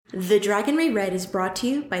The Dragon Reread is brought to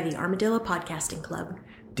you by the Armadillo Podcasting Club.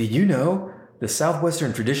 Did you know the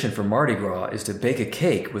Southwestern tradition for Mardi Gras is to bake a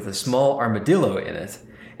cake with a small armadillo in it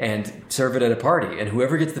and serve it at a party, and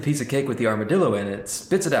whoever gets the piece of cake with the armadillo in it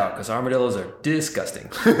spits it out, because armadillos are disgusting.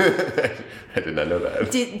 I did not know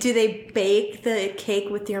that. Do they bake the cake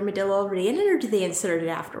with the armadillo already in it, or do they insert it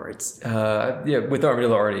afterwards? Yeah, with the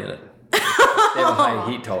armadillo already in it. They have a high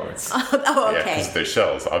heat tolerance. Oh, Yeah, okay. because they're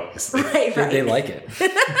shells, obviously. Right. They like it.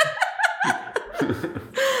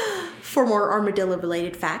 For more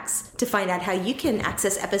armadillo-related facts, to find out how you can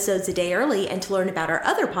access episodes a day early, and to learn about our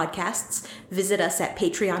other podcasts, visit us at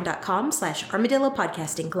patreon.com/Armadillo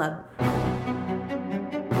Podcasting Club.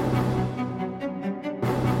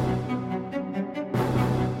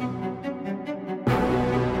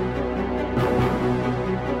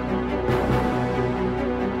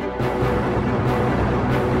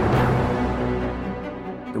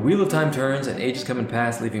 The Wheel of Time turns and ages come and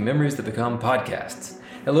pass, leaving memories that become podcasts.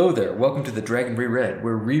 Hello there, welcome to The Dragon Reread.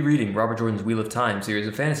 We're rereading Robert Jordan's Wheel of Time series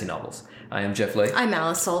of fantasy novels. I am Jeff Lake. I'm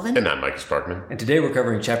Alice Sullivan. And I'm Mike Sparkman. And today we're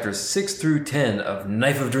covering chapters 6 through 10 of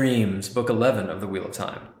Knife of Dreams, book 11 of The Wheel of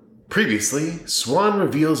Time. Previously, Swan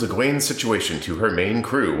reveals Egwene's situation to her main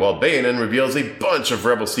crew, while Bayanan reveals a bunch of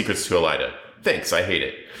rebel secrets to Elida. Thanks, I hate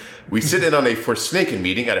it. We sit in on a Forsnaken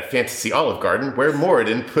meeting at a fantasy Olive Garden, where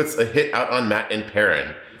Moradin puts a hit out on Matt and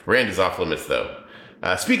Perrin. Rand is off limits, though.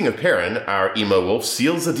 Speaking of Perrin, our emo wolf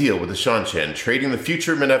seals a deal with the Shanshan, trading the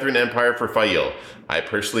future Manethran Empire for Fail. I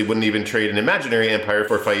personally wouldn't even trade an imaginary empire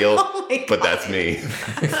for Fail, but that's me.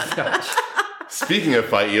 Speaking of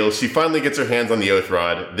Fail, she finally gets her hands on the Oath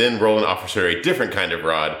Rod, then Roland offers her a different kind of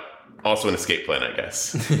rod. Also an escape plan, I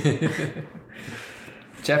guess.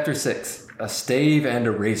 Chapter 6, A Stave and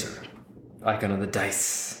a Razor. Icon of the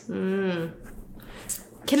dice.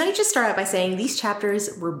 Can I just start out by saying these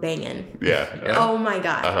chapters were banging? Yeah. Oh my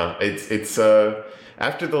god. It's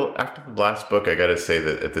after the last book, I gotta say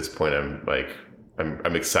that at this point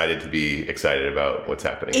I'm excited to be excited about what's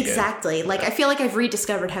happening. Exactly. Again. Like, I feel like I've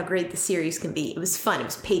rediscovered how great the series can be. It was fun. It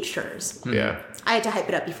was page turners. Yeah. I had to hype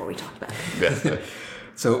it up before we talked about it. Yeah.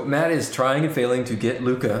 So Matt is trying and failing to get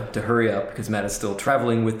Luca to hurry up, because Matt is still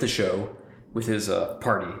traveling with the show, with his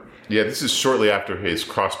party. Yeah, this is shortly after his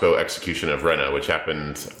crossbow execution of Rena, which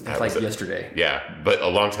happened... Like yesterday. Yeah, but a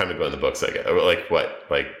long time ago in the books, I guess. Like, what?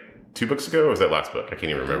 Like 2 books ago? Or was that last book? I can't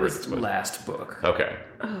even remember. It was last book. Okay.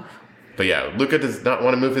 But yeah, Luca does not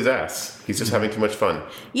want to move his ass. He's just having too much fun.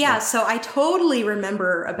 Yeah, so I totally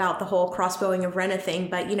remember about the whole crossbowing of Rena thing,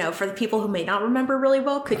 but, you know, for the people who may not remember really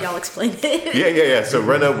well, could y'all explain it? Yeah. So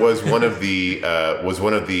Rena was one of the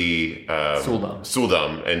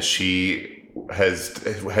Suldam, and she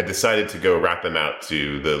had decided to go rat them out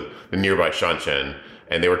to the nearby Shanshan,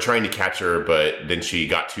 and they were trying to catch her, but then she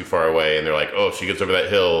got too far away, and they're like, oh, if she gets over that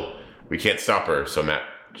hill, we can't stop her. So Matt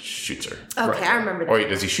shoots her. Okay, Right. I remember that. Or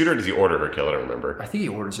does he shoot her or does he order her killed? I don't remember. I think he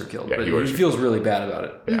orders her killed, Yeah, but he orders he her feels really bad about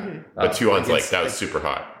it. Yeah. But Tuon's like, that was super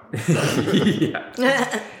hot.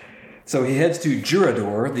 Yeah. So he heads to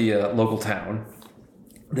Jurador, the local town.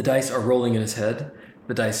 The dice are rolling in his head.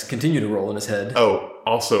 The dice continue to roll in his head. Oh,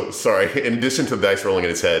 also, sorry, in addition to the dice rolling in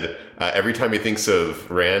his head, every time he thinks of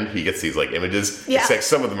Rand, he gets these, like, images. Yeah. Except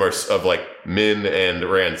some of them are of, like, Min and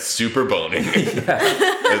Rand super boning.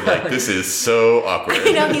 And, like, this is so awkward.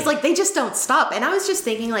 You know, he's like, they just don't stop. And I was just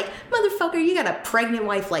thinking, like, motherfucker, you got a pregnant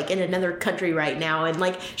wife, like, in another country right now. And,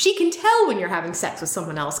 like, she can tell when you're having sex with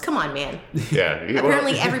someone else. Come on, man. Yeah.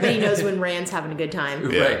 Apparently everybody knows when Rand's having a good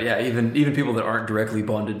time. Yeah. Right, yeah, even people that aren't directly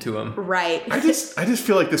bonded to him. Right. I just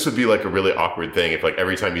feel like this would be, like, a really awkward thing if, like,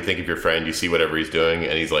 every time you think of your friend, you see whatever he's doing,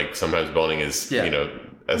 and he's, like, sometimes boning his, Yeah. you know,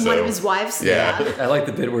 One of his wives? Yeah. I like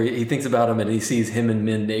the bit where he thinks about him and he sees him and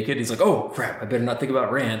Min naked. He's like, oh, crap, I better not think about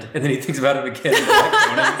Rand. And then he thinks about him again. He's like,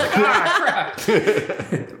 ah,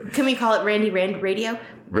 crap. Can we call it Randy Rand Radio?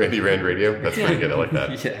 Randy Rand Radio? That's pretty good. I like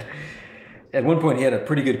that. Yeah. At one point, he had a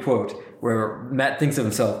pretty good quote where Matt thinks of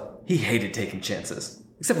himself, he hated taking chances.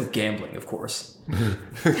 Except with gambling, of course.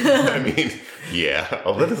 I mean, yeah.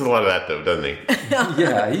 Oh, that does a lot of that, though, doesn't he?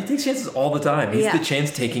 Yeah, he takes chances all the time. He's Yeah. the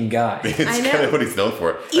chance-taking guy. It's I know. kind of what he's known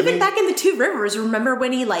for. Even back in the Two Rivers, remember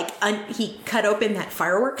when he, like, he cut open that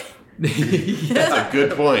firework? That's a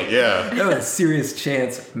good point, yeah. That was a serious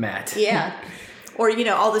chance, Matt. Yeah. Or, you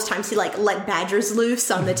know, all those times he, like, let badgers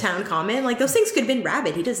loose on the town common. Like, those things could have been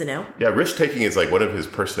rabid. He doesn't know. Yeah, risk-taking is, like, one of his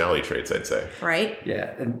personality traits, I'd say. Right?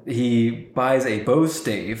 Yeah, and he buys a bow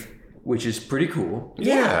stave, which is pretty cool.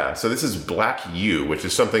 Yeah. So this is Black Yew, which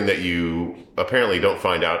is something that you apparently don't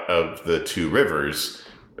find out of the Two Rivers,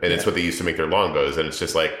 and it's what they use to make their longbows. And it's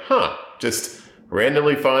just like, just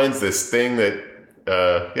randomly finds this thing that,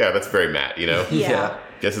 that's very Matt, you know? Yeah.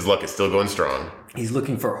 Guess his luck is still going strong. He's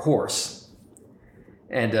looking for a horse.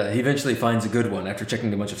 And he eventually finds a good one after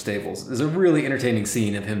checking a bunch of stables. There's a really entertaining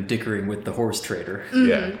scene of him dickering with the horse trader. Mm-hmm.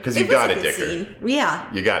 Yeah, because you got to dicker. Scene.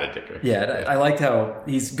 Yeah. You got to dicker. Yeah, I liked how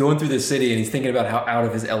he's going through this city and he's thinking about how out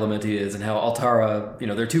of his element he is and how Altara,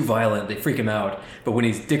 they're too violent, they freak him out. But when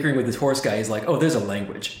he's dickering with this horse guy, he's like, oh, there's a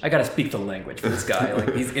language. I got to speak the language for this guy.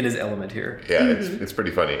 Like, he's in his element here. Yeah, it's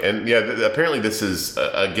pretty funny. And yeah, apparently this is,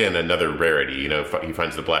 again, another rarity. He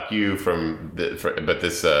finds the black ewe but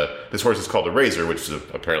this horse is called a razor, which is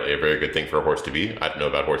apparently a very good thing for a horse to be. I don't know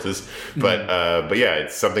about horses, but yeah,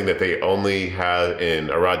 it's something that they only have in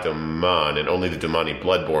Arad Daman, and only the Damani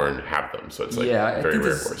Bloodborne have them. So it's like I very think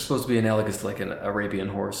rare this horse. is supposed to be analogous to like an Arabian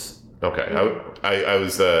horse. Okay, I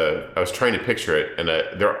was trying to picture it, and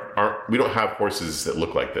we don't have horses that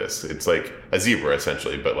look like this. It's like a zebra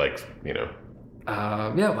essentially, but like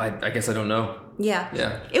I guess I don't know.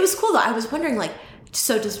 Yeah. It was cool though. I was wondering, like,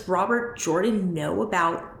 so does Robert Jordan know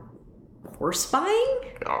about horse buying?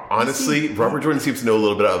 Honestly, Robert Jordan seems to know a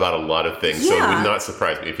little bit about a lot of things, so it would not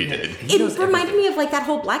surprise me if he did. It reminded me of like that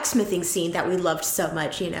whole blacksmithing scene that we loved so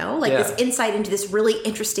much, this insight into this really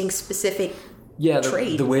interesting specific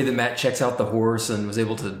trade. The way that Matt checks out the horse and was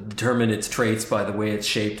able to determine its traits by the way it's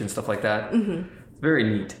shaped and stuff like that. Mm-hmm. It's very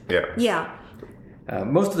neat. Yeah.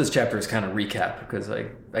 Most of this chapter is kind of recap because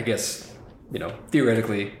I guess,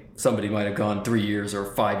 theoretically somebody might have gone 3 years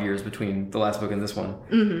or 5 years between the last book and this one.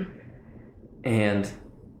 Mm-hmm. And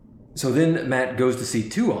so then Matt goes to see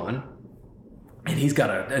Tuon, and he's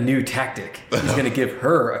got a new tactic. He's going to give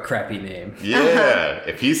her a crappy name. Yeah,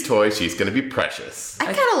 if he's toy, she's going to be Precious. I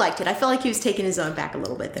kind of liked it. I felt like he was taking his own back a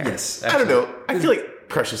little bit there. Yes, actually. I don't know. I feel like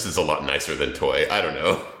Precious is a lot nicer than Toy. I don't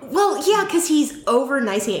know. Well, yeah, because he's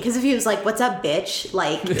over-nicing it. Because if he was like, what's up, bitch?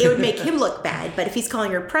 Like, it would make him look bad. But if he's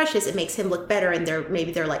calling her Precious, it makes him look better. And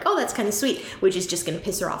maybe they're like, oh, that's kind of sweet. Which is just going to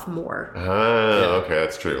piss her off more. Okay,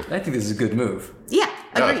 that's true. I think this is a good move. Yeah,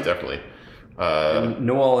 agreed. Oh, definitely.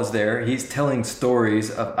 Noel is there. He's telling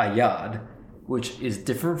stories of Ayad, which is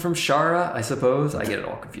different from Shara, I suppose. I get it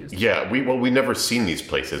all confused. Yeah, we've never seen these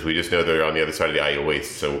places. We just know they're on the other side of the Aya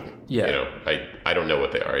Waste. So, I don't know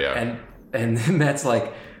what they are, yeah. And Matt's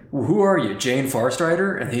like, well, who are you, Jane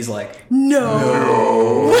Farstrider? And he's like,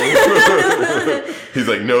 No. He's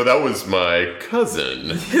like, no, that was my cousin.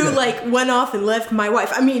 Who, went off and left my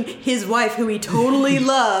wife. I mean, his wife, who he totally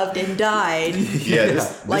loved and died. Yeah.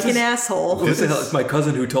 This is, asshole. This is my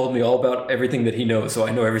cousin who told me all about everything that he knows, so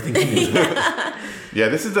I know everything he knows. Yeah,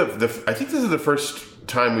 this is I think this is the first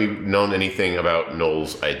time we've known anything about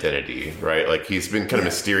Noel's identity, right? Like, he's been kind of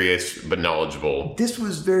mysterious but knowledgeable. This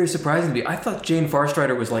was very surprising to me. I thought Jane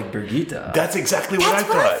Farstrider was like Birgitta. That's exactly what I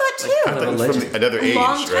thought. That's what I thought too. I thought it was from another age, right? A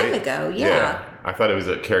long time ago, yeah. I thought it was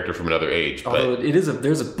a character from another age. Although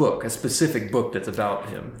there's a book, a specific book that's about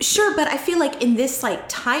him. Sure, but I feel like in this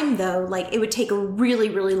time though, it would take a really,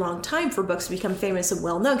 really long time for books to become famous and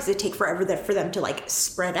well known because it'd take forever for them to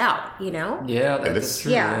spread out, Yeah, that's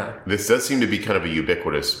true. Yeah. This does seem to be kind of a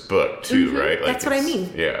ubiquitous book too, right? That's what I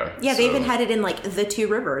mean. Yeah. Yeah, they even had it in the Two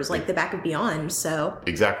Rivers, the back of Beyond. So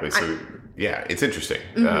exactly. So yeah, it's interesting.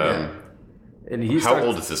 And how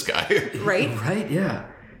old is this guy? Right. Right. Yeah.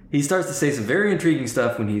 He starts to say some very intriguing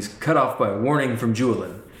stuff when he's cut off by a warning from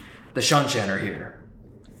Julian. The Shanshan are here.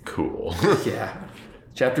 Cool. Yeah.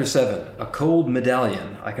 Chapter 7. A Cold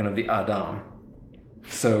Medallion, icon of the Adam.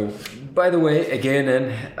 So, by the way,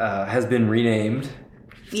 Againen has been renamed.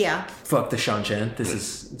 Yeah. Fuck the Shanshan. This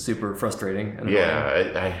is super frustrating. And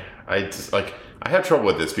yeah, I have trouble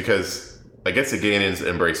with this because I guess Againen's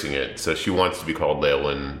embracing it. So she wants to be called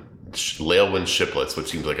Leolwyn Shiplets, which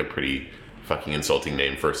seems like a pretty fucking insulting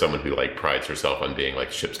name for someone who prides herself on being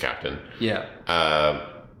ship's captain. Yeah.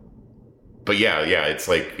 But yeah, it's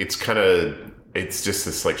it's just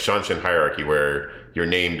this Shanshan hierarchy where your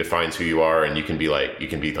name defines who you are, and you can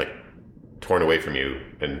be torn away from you,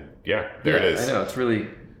 and there it is. I know, it's really,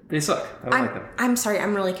 they suck. I don't like them. I'm sorry,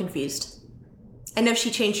 I'm really confused. I know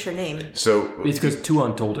she changed her name. So it's because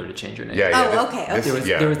Tuon told her to change her name. Yeah. Okay.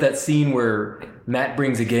 There was that scene where Matt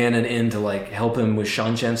brings Againen in to help him with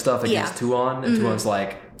Shanshan stuff against Tuon, and Tuon's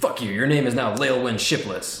like, "Fuck you! Your name is now Leolwyn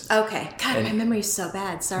Shipless." Okay. God, my memory is so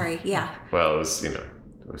bad. Sorry. Yeah. Well, it was it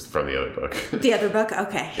was from the other book. The other book.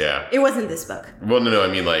 Okay. Yeah. It wasn't this book. Well, no.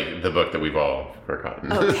 I mean, the book that we've all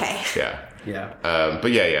forgotten. Okay. Yeah. Yeah.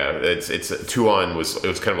 But yeah. It's Tuon was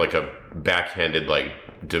kind of like a backhanded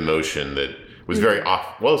demotion that was very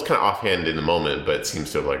off. Well, it was kind of offhand in the moment, but it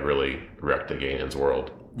seems to have really wrecked Againen's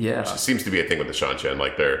world. Yeah, which seems to be a thing with the Shanshan.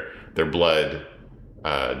 Their blood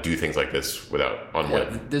do things like this on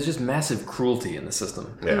whim. There's just massive cruelty in the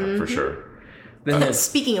system. Yeah, for sure. Then there's,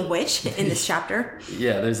 Speaking of which, in this chapter,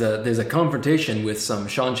 there's a confrontation with some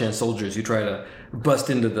Shanshan soldiers who try to bust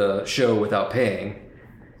into the show without paying.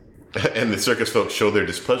 And the circus folks show their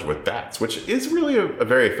displeasure with bats, which is really a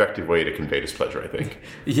very effective way to convey displeasure, I think.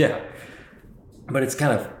 Yeah. But it's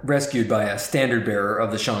kind of rescued by a standard bearer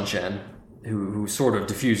of the Shanshan who sort of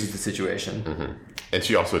diffuses the situation. Mm-hmm. And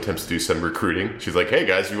she also attempts to do some recruiting. She's like, hey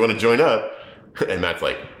guys, you want to join up? And Matt's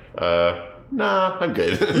like, nah, I'm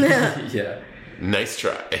good. Yeah. Nice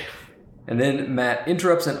try. And then Matt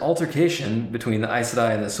interrupts an altercation between the Aes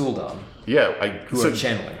Sedai and the Suldam. Yeah. Who are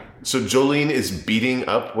channeling. So Jolene is beating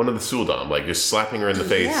up one of the Suldam, like just slapping her in the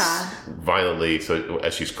face violently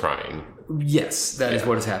as she's crying. Yes, that is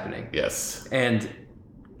what is happening. Yes. And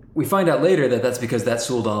we find out later that that's because that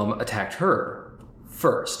Suldam attacked her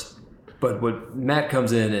first. But what Matt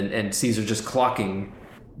comes in and sees her just clocking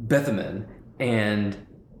Bethaman, and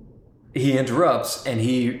he interrupts and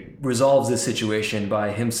he resolves this situation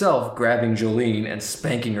by himself grabbing Jolene and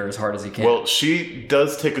spanking her as hard as he can. Well, she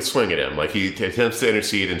does take a swing at him. Like, he attempts to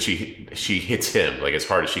intercede, and she hits him like as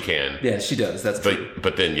hard as she can. Yeah, she does. That's true.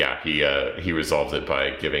 But then, he resolves it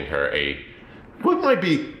by giving her what might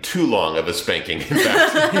be too long of a spanking. In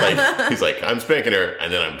fact, he's like, I'm spanking her,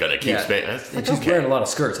 and then I'm gonna keep spanking. And she's wearing a lot of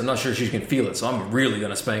skirts. I'm not sure she can feel it, so I'm really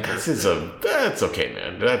gonna spank her. That's okay,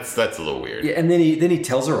 man. That's a little weird. Yeah, and then he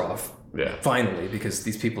tells her off. Yeah. Finally, because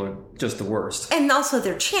these people are just the worst. And also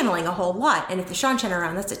they're channeling a whole lot, and if the Shanshan are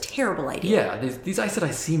around, that's a terrible idea. Yeah, these Aes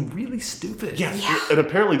Sedai seem really stupid. Yeah. And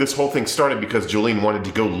apparently this whole thing started because Jolene wanted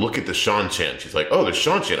to go look at the Shanshan. She's like, oh, the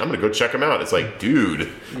Shanshan, I'm going to go check them out. It's like,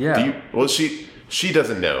 dude. Yeah. She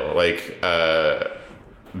doesn't know. Like,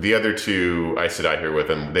 the other two Aes Sedai here with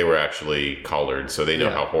them, they were actually collared, so they know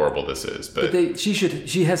how horrible this is. But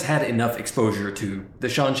she has had enough exposure to the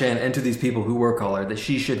Shanshan and to these people who were collared that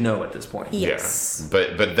she should know at this point. Yes.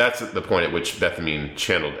 Yeah. But that's the point at which Bethamine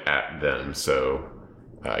channeled at them, so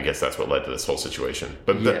I guess that's what led to this whole situation.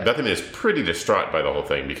 But Bethamine is pretty distraught by the whole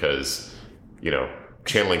thing because,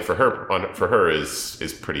 channeling for her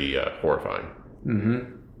is pretty horrifying.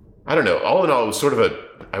 Mm-hmm. I don't know. All in all, it was sort of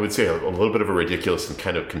I would say a little bit of a ridiculous and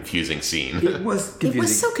kind of confusing scene. It was confusing. It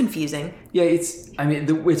was so confusing. Yeah,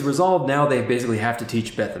 it's resolved now. They basically have to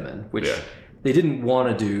teach Bethaman, which they didn't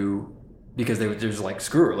want to do because they were just like,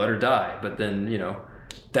 screw her, let her die. But then,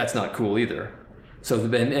 that's not cool either. So,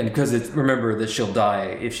 and because remember that she'll die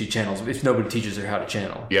if she channels, if nobody teaches her how to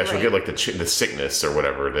channel. Yeah, she'll get like the sickness or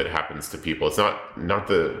whatever that happens to people. It's not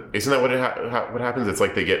isn't that what happens? It's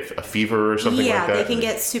like they get a fever or something like that? Yeah, they can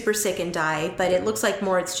get super sick and die, but it looks like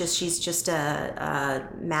more she's just a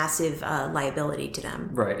massive liability to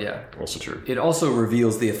them. Right, yeah. Also true. It also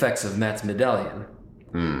reveals the effects of Matt's medallion.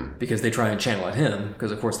 Because they try and channel at him,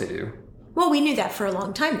 because of course they do. Well, we knew that for a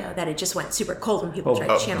long time, though, that it just went super cold when people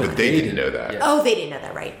tried to channel. But they didn't know that. Yeah. Oh, they didn't know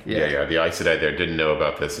that, right? Yeah. The Aes Sedai there didn't know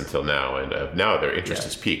about this until now, and now their interest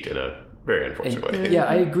is piqued in a very unfortunate way. Yeah,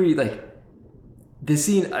 I agree. Like, this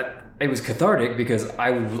scene, it was cathartic because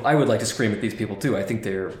I would like to scream at these people, too. I think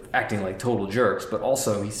they're acting like total jerks, but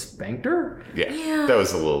also he spanked her? Yeah. That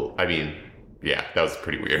was a little, that was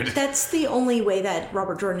pretty weird. That's the only way that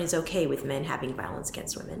Robert Jordan is okay with men having violence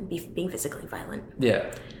against women, being physically violent. Yeah.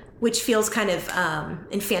 Which feels kind of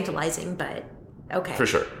infantilizing, but okay. For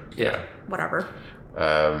sure. Yeah. Whatever.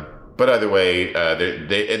 But either way,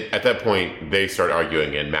 they at that point, they start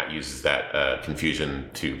arguing, and Matt uses that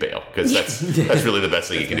confusion to bail. Because that's really the best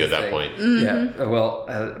thing you can do at that point. Mm-hmm. Yeah. Well,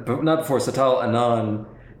 but not before Satal Anan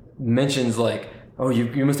mentions, like, oh,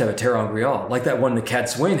 you must have a Terran Grial, like that one that Cad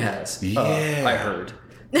Swain has. Yeah. I heard.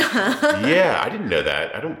 Yeah, I didn't know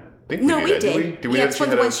that. I don't... We did. Yeah, it's one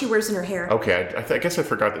of the ones she wears in her hair. Okay, I guess I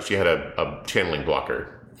forgot that she had a channeling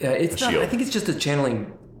blocker. Yeah, it's not. Shield. I think it's just a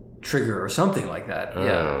channeling trigger or something like that.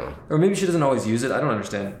 Yeah, or maybe she doesn't always use it. I don't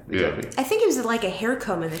understand exactly. I think it was like a hair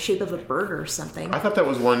comb in the shape of a bird or something. I thought that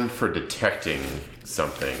was one for detecting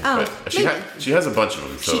something. Oh, but she has a bunch of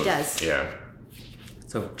them. So, she does. Yeah.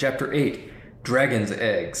 So chapter 8, Dragon's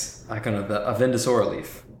Eggs, icon of the Avendosora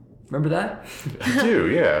leaf. Remember that? I do.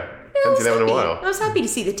 Yeah. Haven't seen that in a while. I was happy to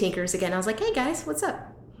see the Tinkers again. I was like, hey guys, what's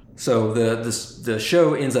up? So the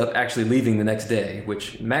show ends up actually leaving the next day,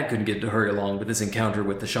 which Matt couldn't get to hurry along, but this encounter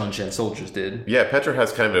with the Shanshan soldiers did. Yeah, Petra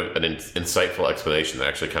has kind of an insightful explanation that I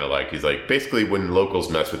actually kind of like. He's like, basically, when locals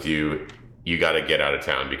mess with you, you got to get out of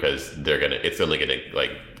town because it's only gonna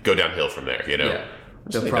like go downhill from there. Yeah,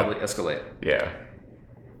 they'll probably escalate. Yeah,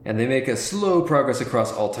 and they make a slow progress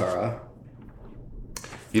across Altara.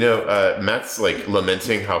 Matt's like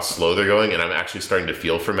lamenting how slow they're going, and I'm actually starting to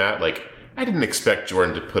feel for Matt. Like, I didn't expect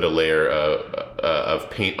Jordan to put a layer of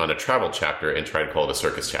paint on a travel chapter and try to call it a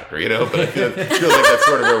circus chapter, But I feel like that's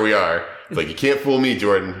sort of where we are. It's like, you can't fool me,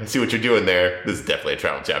 Jordan. I see what you're doing there. This is definitely a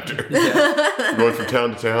travel chapter. Yeah. Going from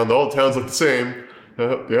town to town. All towns look the same.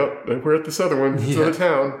 Yep, we're at this other one. This other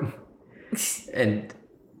town. And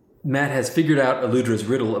Matt has figured out Eludra's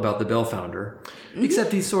riddle about the Bell Founder,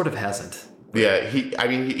 except he sort of hasn't. Yeah,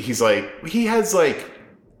 he's like, he has like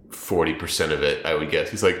 40% of it, I would guess.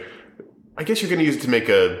 He's like, I guess you're going to use it to make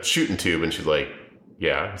a shooting tube. And she's like,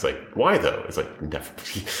 yeah. He's like, why though? It's like, never.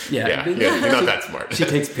 Yeah, you're not that smart. She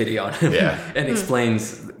takes pity on him and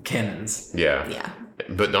explains cannons. Yeah.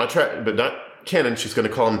 But not cannon. She's going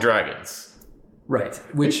to call them dragons. Right,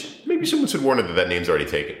 which... Maybe someone should warn her that name's already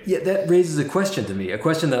taken. Yeah, that raises a question to me, a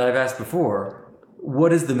question that I've asked before.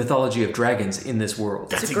 What is the mythology of dragons in this world?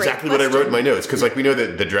 That's exactly what I wrote in my notes, because we know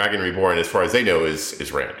that the Dragon Reborn, as far as they know,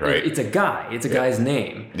 is Rand, right? It's a guy. It's a guy's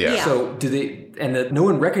name. Yeah. So do they... And no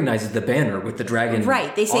one recognizes the banner with the dragon.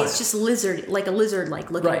 Right, they say it's just lizard, like a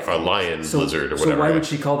lizard-like looking thing. A lion, lizard, or whatever. So why would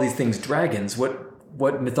she call these things dragons? What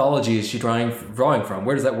mythology is she drawing from?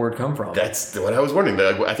 Where does that word come from? That's what I was wondering.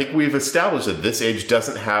 I think we've established that this age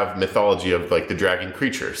doesn't have mythology of the dragon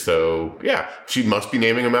creature. So yeah, she must be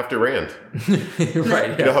naming them after Rand.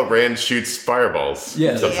 Right. You know how Rand shoots fireballs?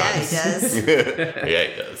 Yeah. Sometimes. Yeah, he does. Yeah,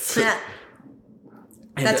 he does.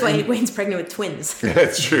 That's why Egwene's pregnant with twins.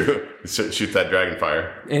 That's true. Shoots that dragon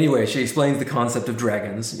fire. Anyway, she explains the concept of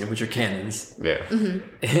dragons, which are cannons. Yeah.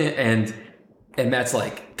 And Matt's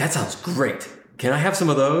like, that sounds great. Can I have some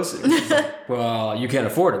of those? And she's like, well, you can't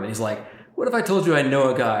afford them. And he's like, what if I told you I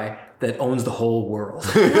know a guy that owns the whole world?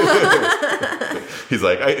 He's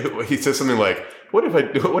like, he says something like, what if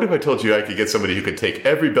I told you I could get somebody who could take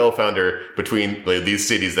every Bell Founder between these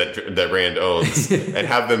cities that Rand owns and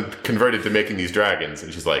have them converted to making these dragons?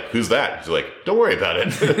 And she's like, who's that? She's like, don't worry about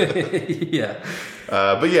it. Yeah.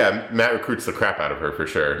 But yeah, Matt recruits the crap out of her for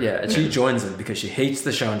sure. Yeah, and she joins him because she hates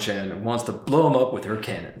the Shanshan and wants to blow him up with her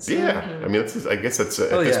cannons. Yeah, I mean, I guess that's at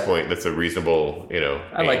this point that's a reasonable,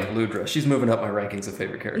 I like Ludra. She's moving up my rankings of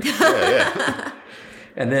favorite characters. Yeah.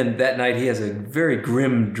 And then that night he has a very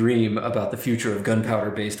grim dream about the future of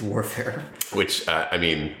gunpowder-based warfare. Which, I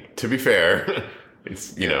mean, to be fair,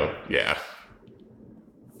 it's kind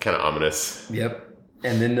of ominous. Yep.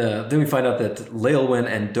 And then we find out that Leolwyn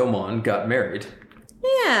and Domon got married.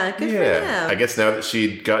 Yeah, good for them. I guess now that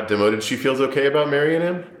she got demoted, she feels okay about marrying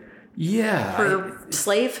him? Yeah. Her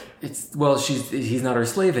slave? He's not her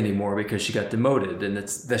slave anymore because she got demoted, and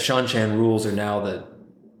it's the Shanshan rules are now that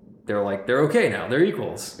they're okay now. They're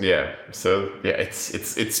equals. Yeah. So yeah,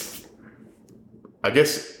 it's I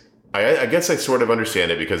guess I sort of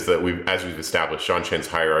understand it because as we've established, Shanshan's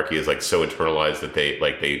hierarchy is so internalized that they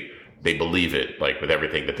believe it with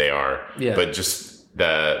everything that they are. Yeah. But just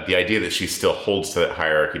the idea that she still holds to that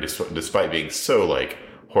hierarchy despite being so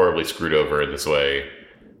horribly screwed over in this way,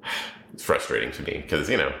 it's frustrating to me because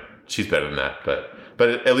she's better than that. But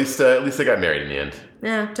at least they got married in the end.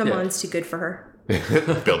 Yeah, Domon's too good for her.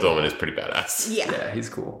 Bill Dolman is pretty badass. Yeah, he's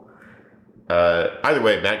cool. Either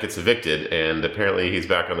way, Matt gets evicted, and apparently he's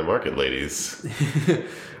back on the market, ladies.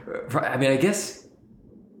 I mean, I guess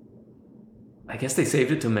they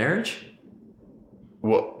saved it to marriage.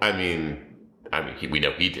 Well, I mean, we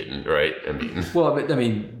know he didn't, right?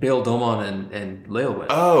 Bill Domon and Leolwyn.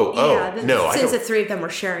 Since the three of them were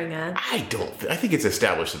sharing a... I think it's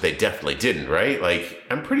established that they definitely didn't, right?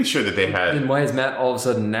 I'm pretty sure that they had... Then why does Matt all of a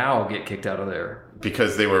sudden now get kicked out of there?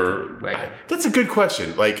 Because they were... that's a good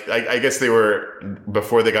question. I guess they were...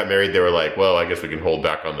 Before they got married, they were like, well, I guess we can hold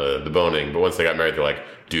back on the boning. But once they got married, they're like,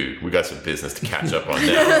 dude, we got some business to catch up on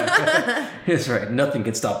now. That's right. Nothing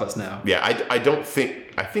can stop us now. Yeah,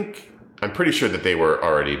 I'm pretty sure that they were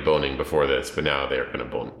already boning before this, but now they're going to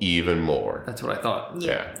bone even more. That's what I thought.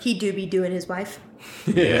 Yeah. He do be doing his wife.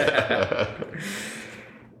 Yeah.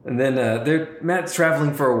 And then Matt's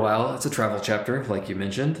traveling for a while. It's a travel chapter, like you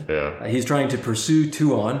mentioned. Yeah. He's trying to pursue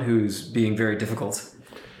Tuon, who's being very difficult.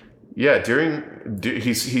 Yeah,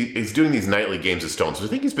 he's doing these nightly games of stones, which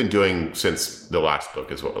I think he's been doing since the last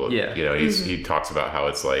book as well. Yeah. He talks about how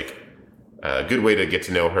it's a good way to get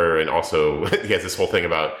to know her, and also he has this whole thing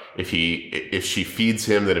about if she feeds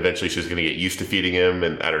him, then eventually she's going to get used to feeding him,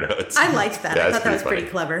 and I don't know. I liked that. I thought that was pretty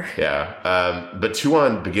clever. Yeah, but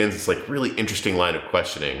Tuon begins this really interesting line of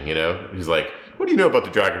questioning. He's like, "What do you know about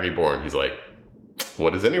the Dragon Reborn?" He's like,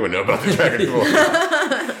 "What does anyone know about the Dragon Reborn?"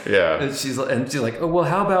 Yeah, and she's like, "Oh well,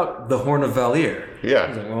 how about the Horn of Valir?" Yeah.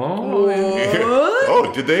 He's like, "Oh,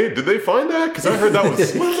 oh, did they find that? Because I heard that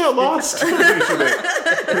wasn't that lost.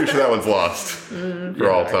 Pretty sure that one's lost for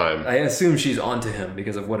all time. I assume she's onto him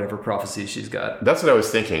because of whatever prophecy she's got. That's what I was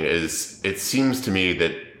thinking. It seems to me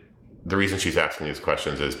that the reason she's asking these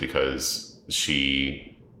questions is because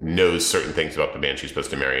she knows certain things about the man she's supposed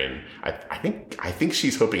to marry, and I think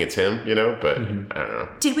she's hoping it's him, you know, but I don't know.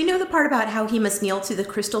 Did we know the part about how he must kneel to the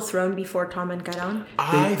crystal throne before Tom and Gaidon?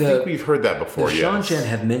 I think we've heard that before, yes. Shan-Chan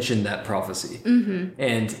have mentioned that prophecy.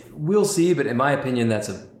 And we'll see, but in my opinion, that's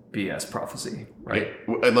a BS prophecy, right?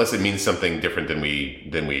 Yeah, unless it means something different than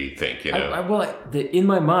we think, you know? In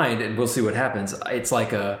my mind, and we'll see what happens, it's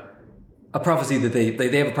like a prophecy that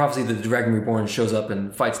they have a prophecy that the Dragon Reborn shows up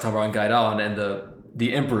and fights Tamara and Gaidon, and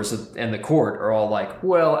the Empress and the court are all like,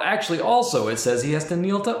 well, actually, also, it says he has to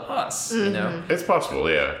kneel to us, you know? It's possible,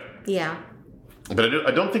 yeah. Yeah. But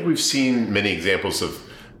I don't think we've seen many examples of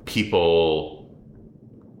people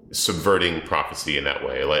subverting prophecy in that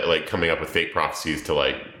way, like coming up with fake prophecies to,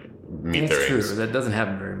 like, meet their aims. That's true. That doesn't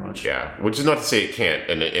happen very much. Yeah, which is not to say it can't,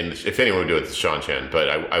 and if anyone would do it, it's Shan-Chan, but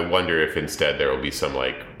I wonder if instead there will be some,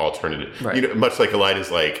 like, alternative, right. You know, much like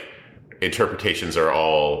Elida's, like, interpretations are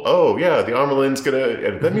all, oh yeah, the Amarlin's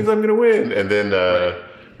gonna, that means I'm gonna win, and then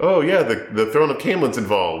oh yeah, the throne of Caemlyn's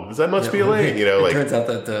involved, that must be Elaine, you know. It turns out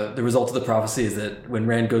that the result of the prophecy is that when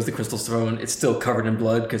Rand goes to Crystal's throne, it's still covered in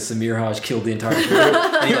blood because Samir Haj killed the entire throne,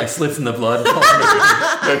 and he like slips in the blood.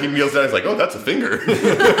 And he kneels down, he's like, oh, that's a finger.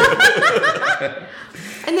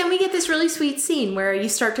 And then we get this really sweet scene where you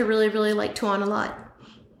start to really, really like Tuon a lot.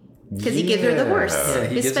 Because he gives her the horse,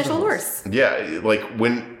 his special horse. Yeah, like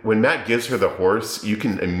when Matt gives her the horse, you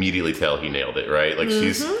can immediately tell he nailed it, right? Like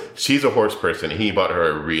she's a horse person, and he bought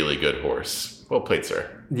her a really good horse. Well played, sir.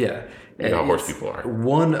 Yeah. You know how horse people are.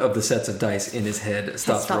 One of the sets of dice in his head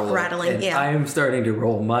stopped rolling. Rattling, and I am starting to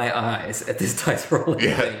roll my eyes at this dice rolling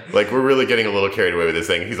thing. Like we're really getting a little carried away with this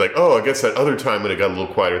thing. He's like, oh, I guess that other time when it got a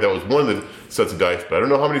little quieter, that was one of the sets of dice, but I don't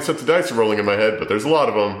know how many sets of dice are rolling in my head, but there's a lot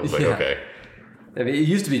of them. It's like, okay. I mean, it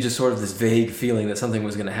used to be just sort of this vague feeling that something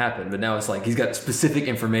was going to happen, but now it's like he's got specific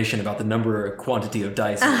information about the number or quantity of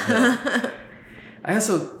dice. I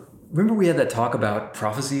also remember we had that talk about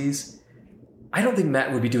prophecies. I don't think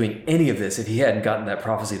Matt would be doing any of this if he hadn't gotten that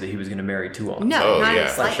prophecy that he was going to marry Tuon. No, not yeah,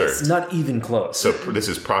 for sure. It's not even close. So this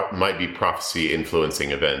is might be prophecy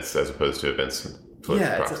influencing events as opposed to events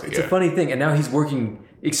influencing prophecy. It's a funny thing, and now he's working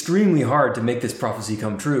extremely hard to make this prophecy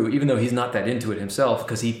come true, even though he's not that into it himself,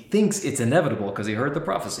 because he thinks it's inevitable because he heard the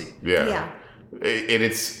prophecy. Yeah. And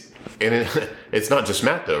it's not just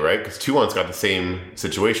Matt though, right? Because Tuon's got the same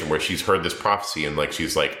situation where she's heard this prophecy and like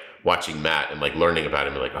she's like watching Matt and like learning about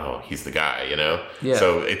him and like, oh, he's the guy, you know? Yeah.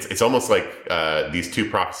 So it's almost like these two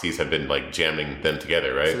prophecies have been like jamming them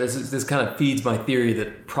together, right? So this kind of feeds my theory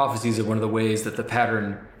that prophecies are one of the ways that the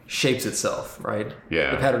pattern shapes itself, right?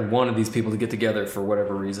 Yeah. The pattern wanted these people to get together for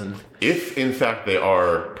whatever reason. If, in fact, they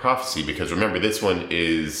are prophecy, because remember, this one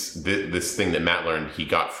is this thing that Matt learned he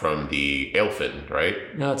got from the Aelfin, right?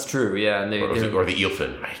 No, that's true, yeah. And or the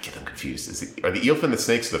Eelfin. I get them confused. Are the Eelfin the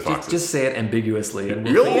snakes or the foxes? Just say it ambiguously. And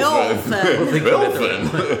Eelfin.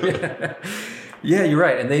 Yeah, you're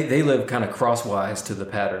right. And they live kind of crosswise to the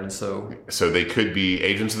pattern, so they could be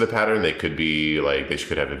agents of the pattern. They could be, like, they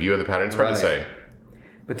could have a view of the pattern. It's hard to say.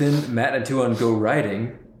 But then Matt and Tuon go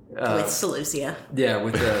riding. With Seleucia. Yeah,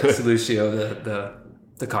 with Seleucia,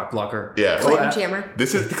 the cock blocker. Yeah. Clam jammer.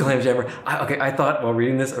 This is the clam jammer. I thought while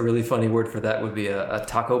reading this, a really funny word for that would be a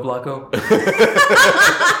taco blocko.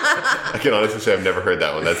 I can honestly say I've never heard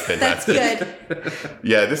that one. That's fantastic. That's good.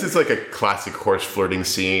 Yeah, this is like a classic horse flirting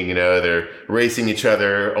scene. You know, they're racing each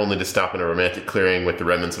other only to stop in a romantic clearing with the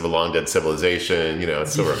remnants of a long dead civilization. You know,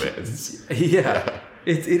 it's so romantic. Yeah.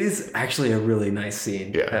 It is actually a really nice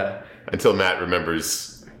scene. Yeah. Until Matt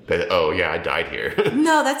remembers that, oh, yeah, I died here.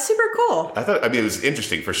 No, that's super cool. It was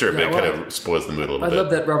interesting for sure, but it kind of spoils the mood a little bit. I love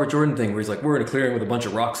that Robert Jordan thing where he's like, we're in a clearing with a bunch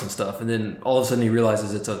of rocks and stuff, and then all of a sudden he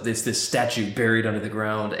realizes it's this statue buried under the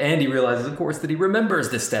ground, and he realizes, of course, that he remembers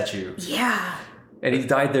this statue. Yeah. And he's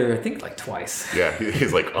died there, I think, like twice. Yeah,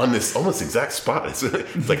 he's like on this almost exact spot. It's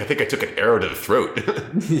like, I think I took an arrow to the throat.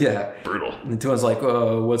 Yeah. Brutal. And Tuon's like,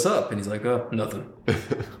 what's up? And he's like, nothing.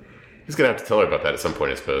 He's going to have to tell her about that at some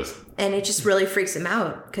point, I suppose. And it just really freaks him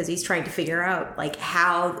out because he's trying to figure out, like,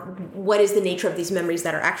 what is the nature of these memories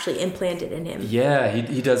that are actually implanted in him. Yeah,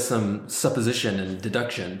 he does some supposition and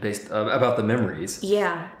deduction based about the memories.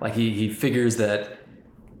 Yeah. Like, he figures that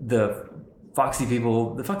the foxy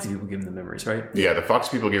people give him the memories, right? Yeah, the fox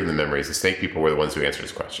people give him the memories. The snake people were the ones who answered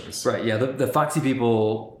his questions. Right, yeah. The foxy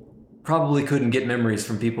people probably couldn't get memories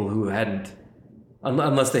from people who hadn't,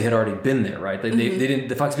 unless they had already been there, right? They didn't.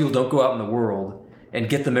 The foxy people don't go out in the world and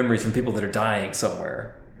get the memories from people that are dying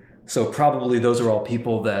somewhere. So probably those are all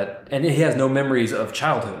people that, and he has no memories of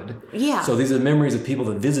childhood. Yeah. So these are memories of people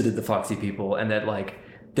that visited the foxy people and that, like,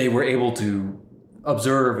 they were able to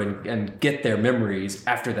observe and get their memories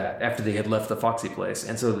after they had left the foxy place,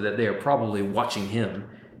 and so that they are probably watching him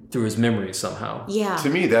through his memories somehow. Yeah. To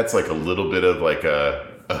me, that's like a little bit of like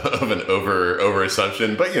an over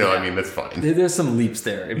assumption, but I mean, that's fine. There's some leaps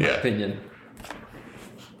there, in my opinion.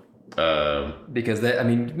 Because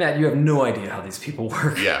Matt, you have no idea how these people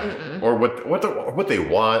work. Yeah. Mm-mm. Or what they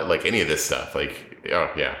want, like any of this stuff. Like,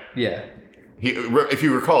 yeah. If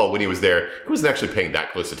you recall, when he was there, he wasn't actually paying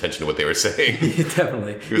that close attention to what they were saying.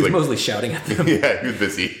 Definitely. He was mostly shouting at them. Yeah, he was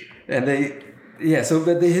busy. And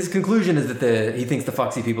his conclusion is that he thinks the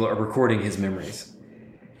Foxy people are recording his memories.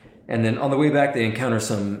 And then on the way back, they encounter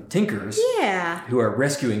some Tinkers. Yeah. Who are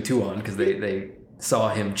rescuing Tuon because they saw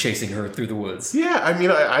him chasing her through the woods. Yeah, I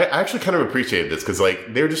mean, I actually kind of appreciated this because,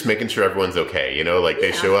 like, they were just making sure everyone's okay. Like,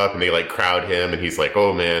 they show up and they, like, crowd him and he's like,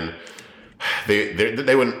 oh, man.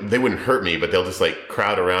 They wouldn't hurt me, but they'll just like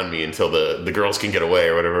crowd around me until the girls can get away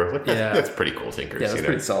or whatever. Like, that's pretty cool, Tinkers. Yeah, that's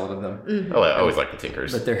pretty solid of them. Mm-hmm. I always like the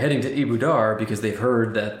Tinkers. But they're heading to Ibudar because they've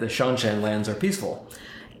heard that the Shanshan lands are peaceful.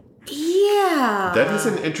 Yeah, that is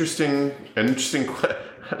an interesting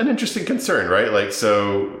concern, right? Like,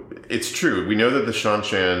 so it's true. We know that the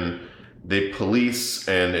Shanshan, they police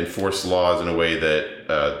and enforce laws in a way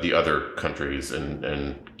that the other countries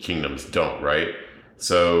and kingdoms don't, right?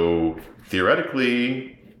 So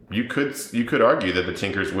theoretically, you could argue that the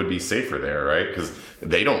Tinkers would be safer there, right? Because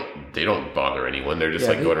they don't bother anyone. They're just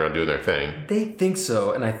going around doing their thing. They think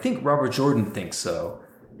so, and I think Robert Jordan thinks so.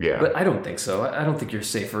 Yeah, but I don't think so. I don't think you're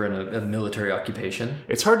safer in a military occupation.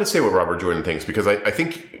 It's hard to say what Robert Jordan thinks because I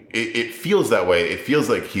think it feels that way. It feels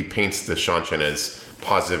like he paints the Shanshan as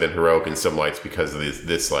positive and heroic in some lights because of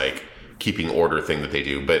this like keeping order thing that they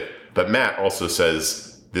do. But Matt also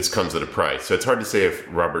says this comes at a price. So it's hard to say if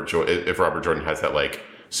Robert Jordan has that like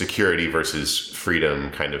security versus freedom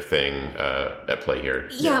kind of thing at play here.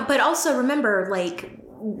 Yeah, but also remember, like,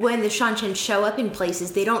 when the Shanshan show up in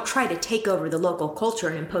places, they don't try to take over the local culture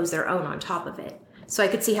and impose their own on top of it. So I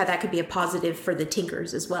could see how that could be a positive for the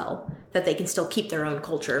Tinkers as well, that they can still keep their own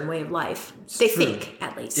culture and way of life. They think,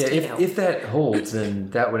 at least. Yeah, if that holds,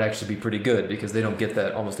 then that would actually be pretty good because they don't get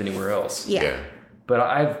that almost anywhere else. Yeah. But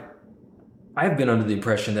I've been under the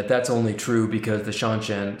impression that that's only true because the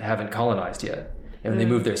Shanshan haven't colonized yet. And when they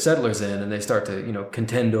move their settlers in and they start to,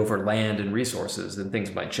 contend over land and resources, then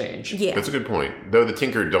things might change. Yeah. That's a good point. Though the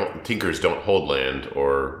Tinkers don't hold land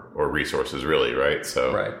or resources really, right?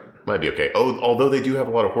 So might be okay. Oh, although they do have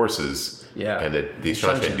a lot of horses. Yeah. And these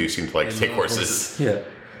Shanshan do seem to like to take horses. Yeah.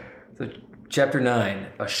 So chapter 9,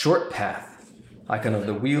 A Short Path, Icon of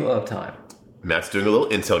the Wheel of Time. Matt's doing a little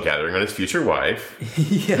intel gathering on his future wife.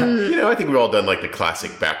 Yeah. I think we've all done like the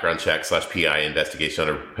classic background check / PI investigation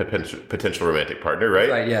on a potential romantic partner, right?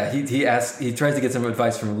 Right, yeah. He tries to get some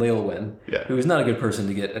advice from Leilwyn, who is not a good person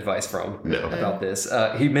to get advice from about this.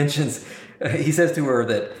 He says to her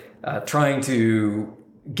that trying to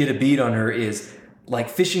get a bead on her is like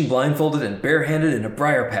fishing blindfolded and barehanded in a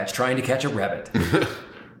briar patch trying to catch a rabbit.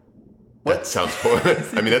 That sounds horrible.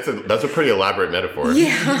 I mean, that's a pretty elaborate metaphor.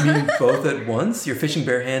 Yeah. You mean both at once? You're fishing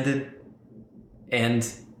barehanded and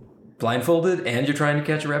blindfolded and you're trying to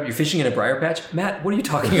catch a rabbit? You're fishing in a briar patch? Matt, what are you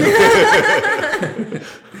talking about?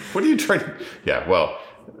 What are you trying to... Yeah, well,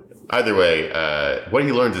 either way, what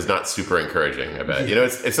he learns is not super encouraging, I bet.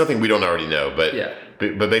 It's something we don't already know, but... Yeah.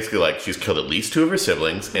 But basically, like, she's killed at least 2 of her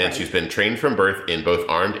siblings, and she's been trained from birth in both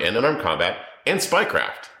armed and unarmed combat and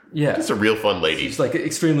spycraft. Yeah. Just a real fun lady. She's like an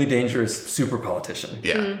extremely dangerous super politician.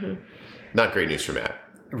 Yeah. Mm-hmm. Not great news for Matt.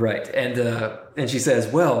 Right. And she says,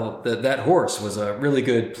 well, that horse was a really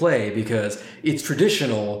good play because it's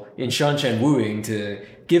traditional in Shanshan wooing to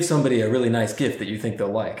give somebody a really nice gift that you think they'll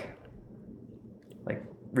like. Like,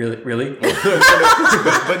 really?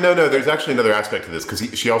 but no, there's actually another aspect to this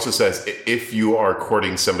because she also says if you are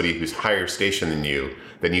courting somebody who's higher station than you,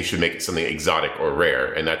 then you should make it something exotic or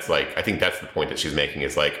rare. And that's like, I think that's the point that she's making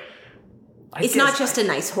is like... It's not just a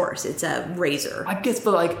nice horse, it's a razor. I guess,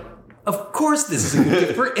 but like, of course this is a good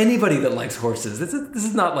gift for anybody that likes horses. This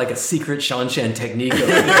is not like a secret Shanshan technique of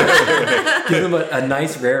give them a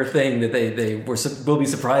nice rare thing that they will be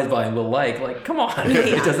surprised by and will like. Like, come on. Yeah.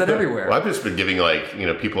 It does that everywhere. Well, I've just been giving like,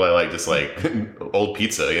 people I like just like old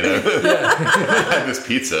pizza, I had this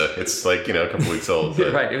pizza. It's like, a couple weeks old.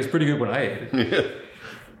 But... Right. It was pretty good when I ate it.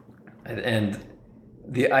 And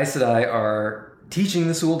the Aes Sedai are teaching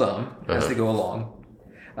the Suldam as they go along.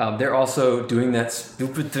 They're also doing that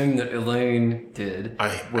stupid thing that Elaine did,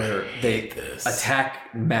 where they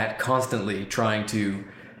attack Matt constantly, trying to,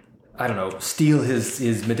 steal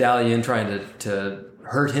his medallion, trying to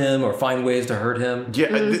hurt him or find ways to hurt him.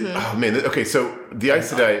 Yeah. Oh man. Okay. So the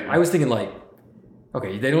Aes Sedai. I was thinking like,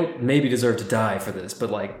 okay, they don't maybe deserve to die for this, but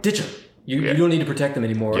like, ditch them. You don't need to protect them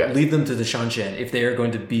anymore. Yeah. Leave them to the Shanshan if they are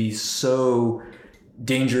going to be so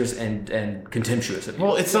dangerous and contemptuous of you.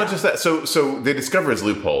 Well, it's not just that. So they discover his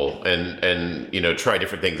loophole and try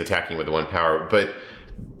different things, attacking with the one power. But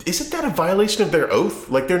isn't that a violation of their oath?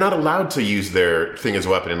 Like, they're not allowed to use their thing as a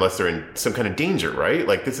weapon unless they're in some kind of danger, right?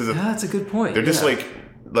 Like, this is Yeah, that's a good point. They're just like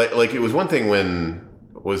it was one thing when,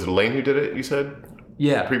 was it Elaine who did it, you said?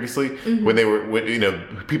 Yeah. Previously, when they were,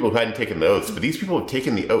 people who hadn't taken the oaths, but these people have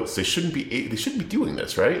taken the oaths. They shouldn't be doing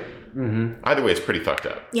this, right? Mm-hmm. Either way, it's pretty fucked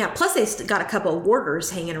up. Yeah. Plus, they got a couple of warders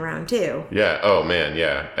hanging around too. Yeah. Oh man.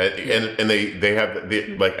 Yeah. And they have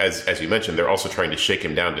like as you mentioned, they're also trying to shake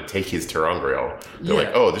him down to take his Terangriel. They're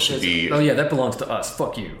like, oh, this should be. Oh yeah, that belongs to us.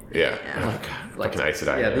 Fuck you. Yeah. Oh god. Like an Aes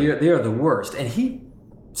Sedai. Yeah, they are the worst, and he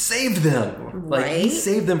saved them. Like he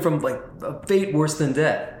saved them from like a fate worse than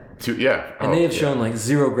death. And they have shown like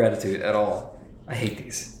zero gratitude at all. I hate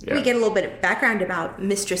these. Yeah. We get a little bit of background about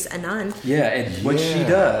Mistress Anand. Yeah, and what she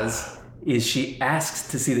does is she asks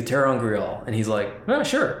to see the Terangriel, and he's like, oh,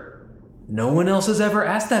 sure. No one else has ever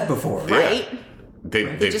asked that before. Right?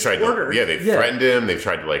 They've tried to, they've threatened him, they've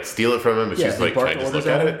tried to like steal it from him, and she's like, can I just look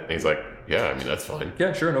at it? And he's like, yeah, I mean, that's fine.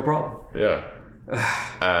 Yeah, sure, no problem. Yeah.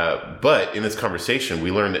 But in this conversation,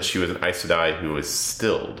 we learned that she was an Aes Sedai who was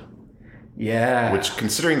stilled. Yeah. Which,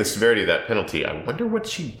 considering the severity of that penalty, I wonder what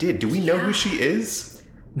she did. Do we know who she is?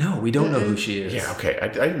 No, we don't know who she is. Yeah, okay. I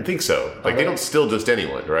didn't think so. Like, they don't still just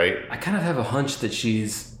anyone, right? I kind of have a hunch that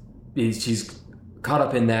she's caught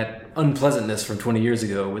up in that unpleasantness from 20 years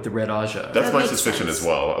ago with the Red Aja. That's my suspicion as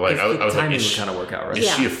well. Like, I was like, would kind of work out, right? Is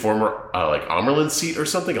she a former, like, Amerlin seat or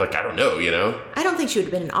something? Like, I don't know, I don't think she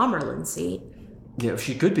would have been an Amerlin seat. Yeah,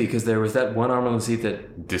 she could be, because there was that one Amerlin seat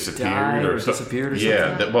that disappeared or something.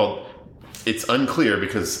 Yeah, it's unclear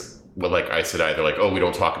because, like Aes Sedai, they're like, oh, we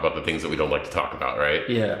don't talk about the things that we don't like to talk about, right?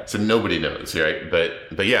 Yeah. So nobody knows, right?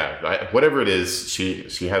 But yeah, whatever it is,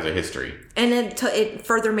 she has a history. And it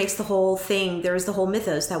further makes the whole thing, there's the whole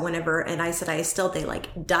mythos that whenever an Aes Sedai is still, they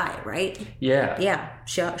like die, right? Yeah. Yeah.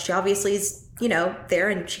 She obviously is, there,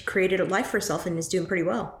 and she created a life for herself and is doing pretty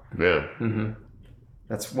well. Yeah. Mm-hmm.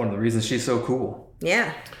 That's one of the reasons she's so cool.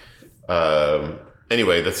 Yeah.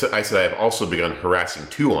 Anyway, the Aes Sedai have also begun harassing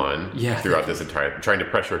Tuon throughout this entire, trying to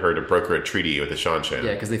pressure her to broker a treaty with the Seanchan.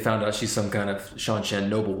 Yeah, because they found out she's some kind of Seanchan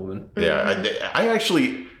noblewoman. Yeah,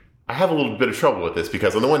 I have a little bit of trouble with this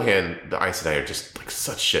because on the one hand, the Aes Sedai are just like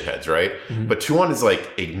such shitheads, right? Mm-hmm. But Tuon is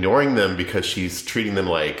like ignoring them because she's treating them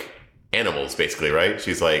like animals, basically, right?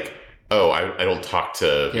 She's like, oh, I don't talk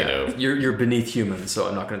to, You're beneath humans, so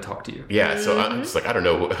I'm not going to talk to you. Yeah, so I'm just like, I don't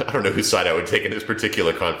know whose side I would take in this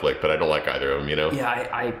particular conflict, but I don't like either of them,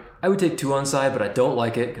 Yeah, I would take Tuon's side, but I don't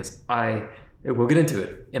like it because we'll get into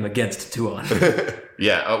it, am against Tuon.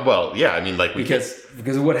 Yeah, I mean, like... Because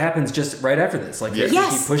of what happens just right after this. Like, they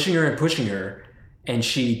keep pushing her, and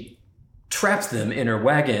she traps them in her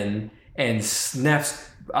wagon and snaps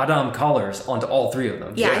Adam collars onto all three of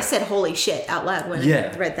them. Yeah, I said "holy shit" out loud when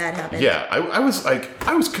I read that happen. Yeah, I was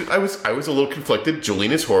a little conflicted.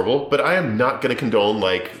 Jolene is horrible, but I am not going to condone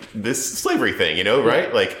like this slavery thing, right?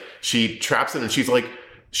 Yeah. Like she traps them, and she's like,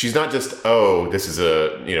 she's not just this is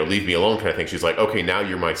a leave me alone kind of thing. She's like, okay, now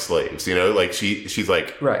you're my slaves, like she's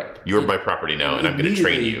like, right, you're my property now, and I'm going to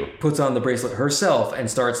train you. Puts on the bracelet herself and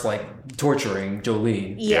starts like torturing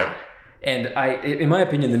Jolene. Yeah. And in my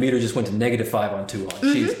opinion, the meter just went to -5 on Tuon.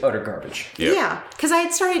 Mm-hmm. She's utter garbage. Yeah, because I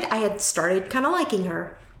had started kind of liking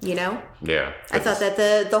her. Yeah. I thought that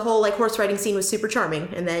the whole like horse riding scene was super charming,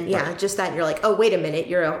 and then just that, and you're like, oh wait a minute,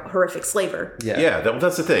 you're a horrific slaver. Yeah.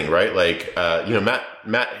 That's the thing, right? Like,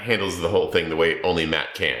 Matt handles the whole thing the way only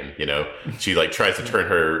Matt can. She like tries to turn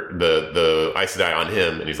the Aes Sedai on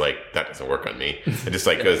him, and he's like, that doesn't work on me. And just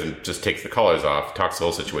like goes and just takes the collars off, talks the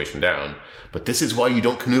whole situation down. But this is why you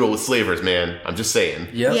don't canoodle with slavers, man. I'm just saying.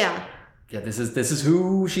 Yep. Yeah. Yeah, this is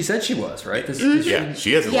who she said she was, right?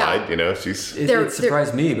 She hasn't lied, It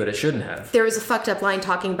surprised me, but it shouldn't have. There was a fucked up line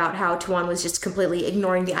talking about how Tuon was just completely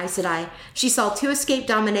ignoring the Aes Sedai. She saw 2 escaped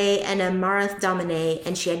Domine and a Marath Domine,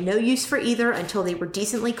 and she had no use for either until they were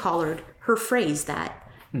decently collared. Her phrase, that.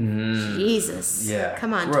 Jesus. Yeah.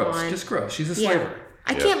 Come on, gross. Tuon. Just gross. She's a slaver.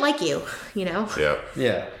 I can't like you, Yeah.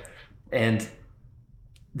 Yeah. And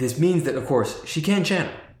this means that, of course, she can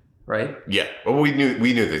channel. Right? Yeah. Well, we knew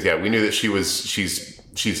this. Yeah, we knew that she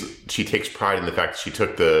takes pride in the fact that she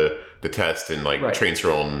took the test and trains her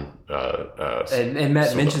own. And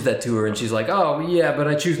Matt mentions that to her, and she's like, "Oh, yeah, but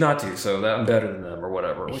I choose not to, so that I'm better than them, or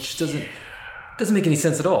whatever," which doesn't make any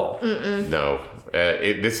sense at all. Mm-mm. No,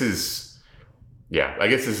 this is. Yeah, I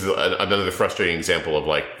guess this is another frustrating example of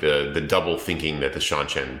like the double thinking that the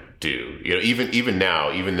Seanchan do. Even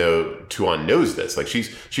now, even though Tuon knows this, like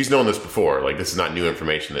she's known this before. Like this is not new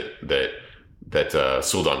information that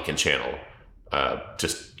Sul'dam can channel.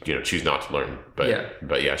 just choose not to learn.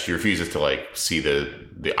 But yeah, she refuses to like see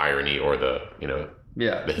the irony or the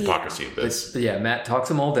the hypocrisy of this. But yeah, Matt talks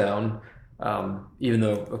them all down. Even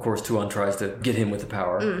though, of course, Tuon tries to get him with the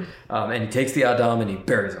power. And he takes the Adam and he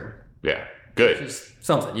buries him. Yeah, good. Just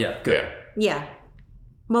something, yeah, good. Yeah.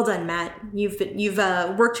 Well done, Matt. You've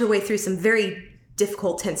worked your way through some very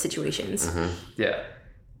difficult, tense situations. Mm-hmm. Yeah.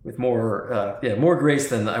 With more grace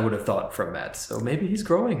than I would have thought from Matt. So maybe he's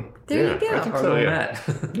growing. There you go. I think Our so, little yeah.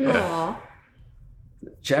 Matt. Aw.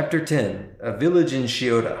 Chapter 10, A Village in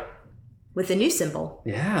Shiota. With a new symbol.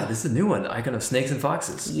 Yeah, this is a new one. The icon of snakes and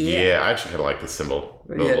foxes. Yeah, I actually kind of like this symbol.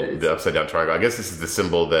 Yeah, The upside down triangle. I guess this is the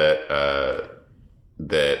symbol that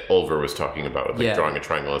Ulver was talking about, with drawing a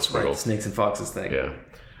triangle and a squiggle. Right, snakes and foxes thing. Yeah.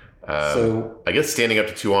 So I guess standing up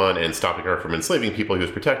to Tuon and stopping her from enslaving people he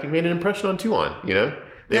was protecting made an impression on Tuon,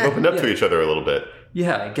 They've opened up to each other a little bit.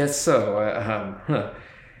 yeah, I guess so.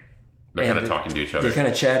 They're kind of talking to each other. They're kind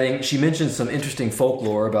of chatting. She mentions some interesting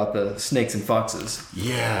folklore about the snakes and foxes.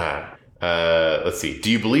 Yeah. Let's see.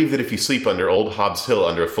 Do you believe that if you sleep under Old Hobbs Hill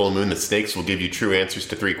under a full moon, the snakes will give you true answers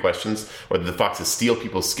to 3 questions? Or that the foxes steal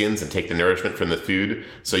people's skins and take the nourishment from the food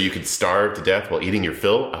so you could starve to death while eating your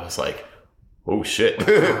fill? I was like, oh shit.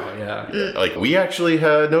 Oh, yeah. Like, we actually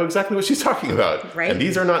know exactly what she's talking about. Right. And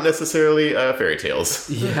these are not necessarily fairy tales.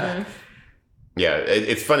 Yeah. Yeah,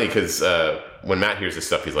 it's funny because when Matt hears this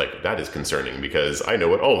stuff, he's like, that is concerning because I know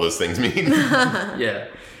what all those things mean. Yeah.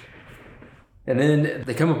 And then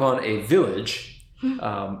they come upon a village,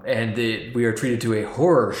 and we are treated to a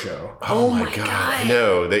horror show. Oh my god! I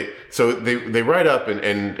know. They ride up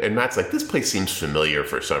and Matt's like, this place seems familiar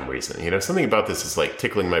for some reason. Something about this is like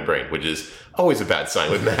tickling my brain, which is always a bad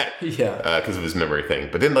sign with Matt. Yeah. Because of his memory thing.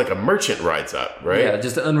 But then like a merchant rides up, right? Yeah,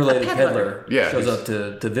 just an unrelated peddler shows up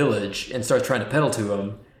to village and starts trying to peddle to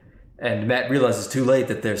him. And Matt realizes too late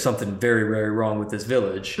that there's something very, very wrong with this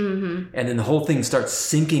village. Mm-hmm. And then the whole thing starts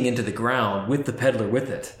sinking into the ground with the peddler with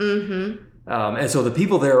it. Mm-hmm. And so the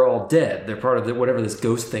people there are all dead. They're part of whatever this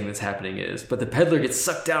ghost thing that's happening is. But the peddler gets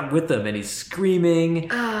sucked down with them, and he's screaming,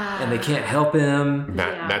 and they can't help him.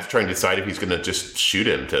 Matt's trying to decide if he's going to just shoot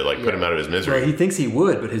him to put him out of his misery. Well, he thinks he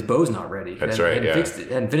would, but his bow's not ready. That's right,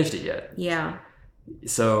 Hadn't finished it yet. Yeah.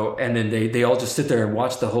 So, and then they all just sit there and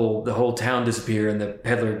watch the whole town disappear, and the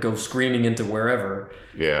peddler goes screaming into wherever.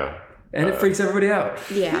 Yeah. And it freaks everybody out.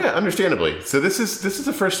 Yeah. Yeah, understandably. So this is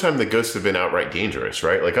the first time the ghosts have been outright dangerous,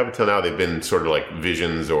 right? Like up until now, they've been sort of like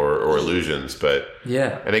visions or illusions, but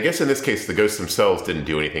yeah. And I guess in this case, the ghosts themselves didn't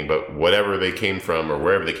do anything, but whatever they came from or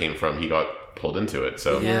wherever they came from, he got pulled into it.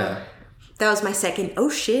 So Yeah. That was my second, oh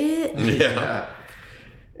shit. Yeah.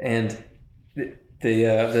 And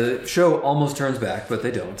the show almost turns back, but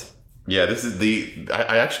they don't. Yeah, this is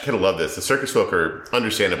I actually kind of love this. The circus folk are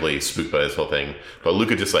understandably spooked by this whole thing, but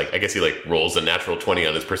Luca just I guess he rolls a natural 20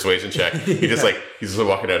 on his persuasion check. He just he's just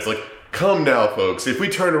walking out. It's like, come now, folks. If we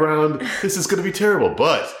turn around, this is going to be terrible.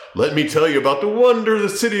 But let me tell you about the wonder of the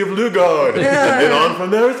city of Lugard. And then on from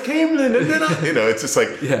there is Camelin. And then it's just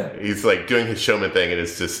he's doing his showman thing, and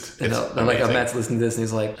it's just And it's I like how Matt's listening to this, and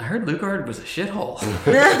he's like, I heard Lugard was a shithole.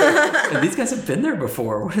 And these guys have been there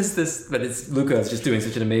before. What is this? But it's Luca's just doing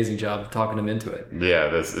such an amazing job of talking him into it. Yeah,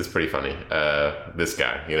 this is pretty funny. This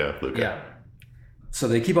guy, Luca. Yeah. So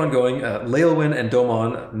they keep on going. Leolwyn and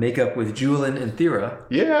Domon make up with Julian and Thera.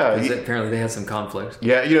 Yeah. Because apparently they had some conflict.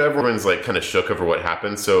 Yeah, everyone's kind of shook over what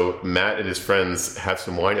happened. So Matt and his friends have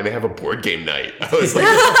some wine and they have a board game night. I was like,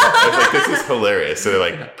 this is hilarious. So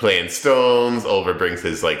they're playing stones. Oliver brings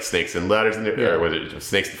his snakes and ladders in there, or was it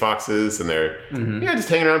snakes and foxes? And they're just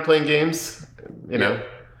hanging around playing games.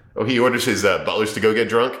 Oh, he orders his butlers to go get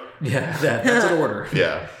drunk. Yeah, that's an order.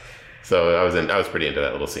 Yeah. So I was pretty into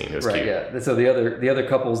that little scene. It was cute. Yeah. So the other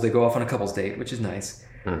couples, they go off on a couples date, which is nice.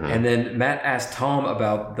 Mm-hmm. And then Matt asked Tom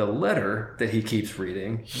about the letter that he keeps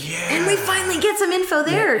reading. Yeah. And we finally get some info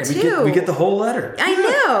there too. We get the whole letter. I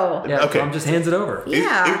know. Yeah. Okay. Tom just hands it over.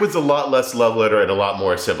 Yeah. It was a lot less love letter and a lot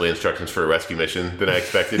more assembly instructions for a rescue mission than I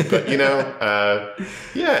expected. But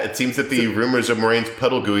it seems that the rumors of Moraine's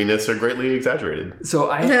puddle gooiness are greatly exaggerated. So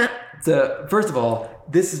first of all,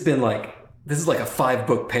 this is like a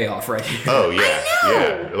 5-book payoff right here. Oh yeah, I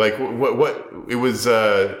know. Yeah. What it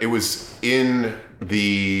was in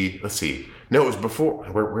the. Let's see. No, it was before.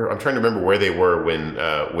 I'm trying to remember where they were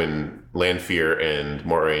when Lanfear and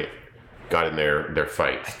Moraine got in their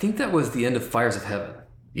fight. I think that was the end of Fires of Heaven.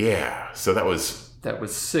 Yeah. So that was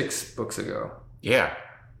 6 books ago. Yeah.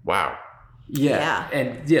 Wow. Yeah.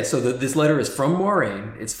 And so this letter is from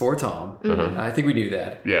Maureen. It's for Tom. I think we knew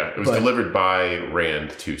that. Yeah, it was delivered by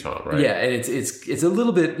Rand to Tom, right? Yeah, and it's a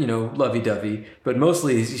little bit, lovey-dovey, but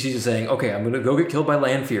mostly she's just saying, okay, I'm going to go get killed by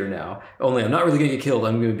Lanfear now. Only I'm not really going to get killed.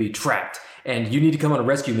 I'm going to be trapped. And you need to come on a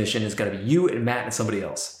rescue mission. It's got to be you and Matt and somebody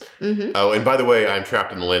else. Mm-hmm. Oh, and by the way, I'm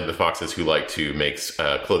trapped in the land of the foxes who like to make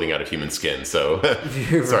clothing out of human skin. So,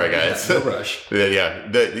 sorry, guys. Yeah, no rush.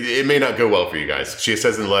 It may not go well for you guys. She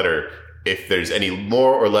says in the letter, if there's any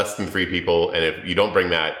more or less than 3 people, and if you don't bring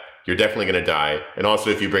Matt, you're definitely going to die. And also,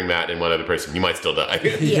 if you bring Matt and one other person, you might still die.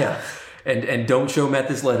 Yeah. And don't show Matt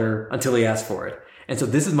this letter until he asks for it. And so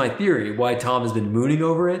this is my theory why Tom has been mooning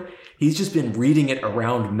over it. He's just been reading it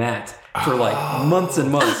around Matt for months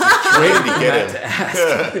and months, waiting for Matt to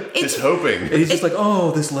ask. Just hoping. And he's just like,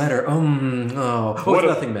 oh, this letter. It's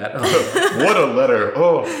nothing, Matt. Oh. What a letter.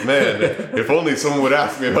 Oh, man. If only someone would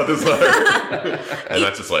ask me about this letter. And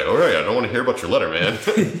Matt's just like, all right, I don't want to hear about your letter, man.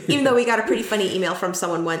 Even though we got a pretty funny email from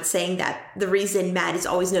someone once saying that the reason Matt is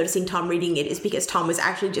always noticing Tom reading it is because Tom was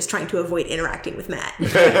actually just trying to avoid interacting with Matt.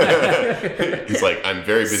 He's like, I'm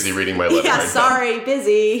very busy reading my letter. Yeah, sorry,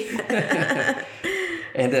 busy.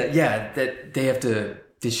 And that they have to.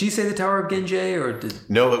 Did she say the Tower of Genji or did?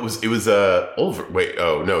 No, it was Ulver. Wait,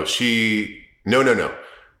 oh no, no.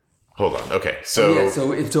 Hold on. Okay, so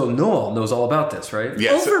so Noel knows all about this, right?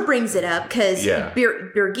 Yeah, Ulver brings it up because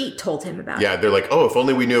Birgit told him about it. Yeah, they're like, oh, if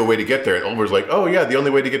only we knew a way to get there. And Ulver's like, oh yeah, the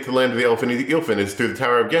only way to get to the land of the Ilfin is through the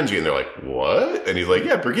Tower of Genji. And they're like, what? And he's like,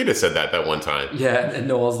 yeah, Brigitte said that one time. Yeah, and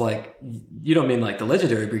Noel's like, you don't mean like the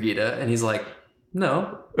legendary Brigitte? And he's like,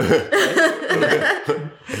 no.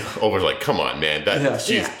 Ulver's like, come on, man.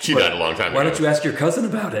 She died a long time ago. Why don't you ask your cousin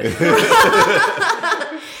about it?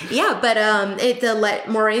 Yeah, but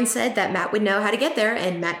Maureen said that Matt would know how to get there,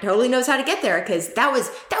 and Matt totally knows how to get there because that was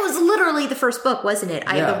literally the first book, wasn't it?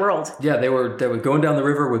 Eye of the World. Yeah, they were going down the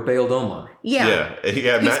river with Bael Domon. Yeah.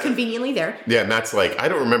 Matt, he's conveniently there. Yeah, Matt's like, I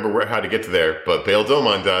don't remember how to get to there, but Bael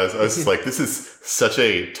Domon does. I was just like, this is such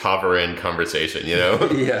a Ta'veren conversation,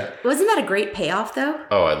 Yeah. Wasn't that a great payoff, though?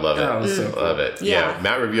 Oh, I love it. Oh, it was so cool. Love it. Yeah.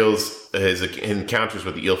 Matt reveals his encounters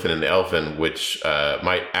with the Ilfin and the Elfin, which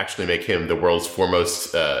might actually make him the world's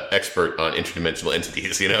foremost expert on interdimensional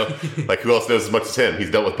entities, Like, who else knows as much as him? He's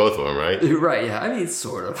dealt with both of them, right? Right, yeah. I mean,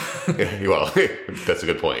 sort of. Well, that's a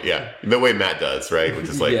good point, yeah. The way Matt does, right? Which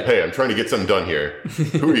is like, hey, I'm trying to get something done here.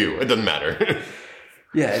 Who are you? It doesn't matter.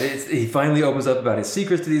 Yeah, he finally opens up about his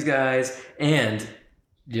secrets to these guys, and,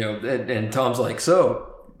 and Tom's like, so,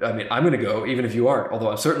 I mean, I'm going to go, even if you aren't, although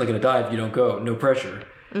I'm certainly going to die if you don't go. No pressure.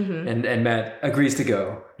 Mm-hmm. And Matt agrees to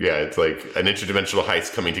go. Yeah, it's like an interdimensional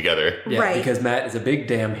heist coming together. Yeah, right. Because Matt is a big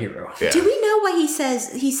damn hero. Yeah. Do we know why he says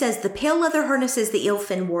the pale leather harnesses the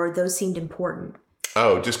Ilfin wore, those seemed important?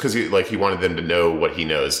 Oh, just because he wanted them to know what he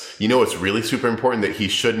knows. You know what's really super important that he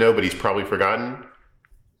should know, but he's probably forgotten?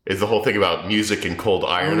 Is the whole thing about music and cold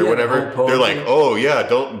iron or whatever. They're like, oh yeah,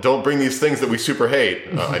 don't bring these things that we super hate.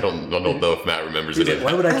 I don't know if Matt remembers it. Like,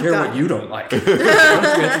 why would I care what you don't like? Why don't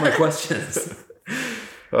you answer my questions?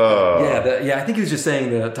 I think he was just saying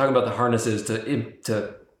talking about the harnesses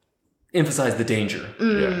to emphasize the danger.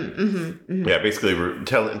 Yeah, basically we're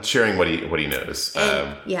sharing what he knows.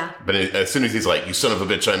 But as soon as he's like, "You son of a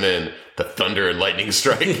bitch, I'm in," the thunder and lightning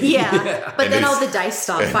strike. Yeah. But then all the dice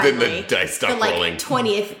stop finally. Then the dice stop rolling.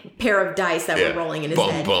 20th pair of dice that were rolling in his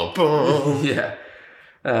head. Boom, boom. Yeah.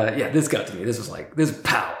 This got to me. This was like, this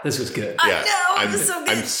was good. Yeah, I know, it was so good.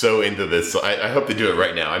 I'm so into this. So I hope they do it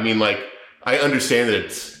right now. I mean, like, I understand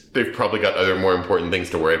that they've probably got other more important things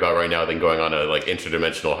to worry about right now than going on a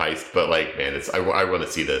interdimensional heist. But like, man, I want to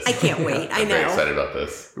see this. I can't wait. I know. I'm very excited about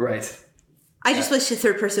this. Right. I just wish the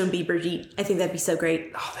third person would be Brigitte. I think that'd be so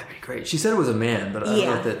great. Oh, that'd be great. She said it was a man, but I don't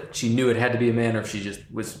know if that she knew it had to be a man or if she just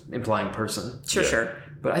was implying person. Sure.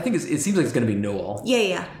 But I think it seems like it's going to be Noel.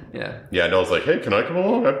 Yeah. Yeah, Noel's like, hey, can I come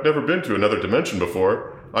along? I've never been to another dimension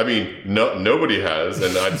before. I mean, nobody has,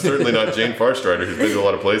 and I'm certainly not Jane Farstrider, who's been to a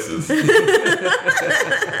lot of places.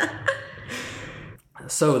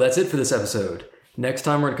 So that's it for this episode. Next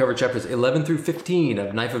time we're going to cover chapters 11 through 15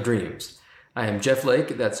 of Knife of Dreams. I am Jeff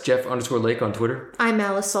Lake. That's Jeff_Lake on Twitter. I'm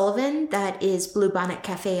Alice Sullivan. That is Blue Bonnet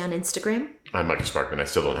Cafe on Instagram. I'm Michael Sparkman. I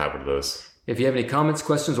still don't have one of those. If you have any comments,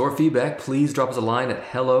 questions, or feedback, please drop us a line at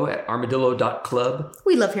hello@armadillo.club.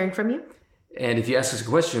 We love hearing from you. And if you ask us a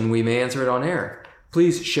question, we may answer it on air.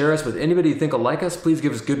 Please share us with anybody you think will like us. Please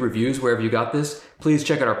give us good reviews wherever you got this. Please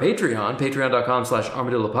check out our Patreon,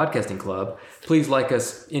 patreon.com/Armadillo Podcasting Club. Please like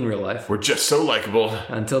us in real life. We're just so likable.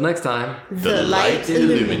 Until next time. The light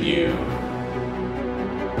illumine you.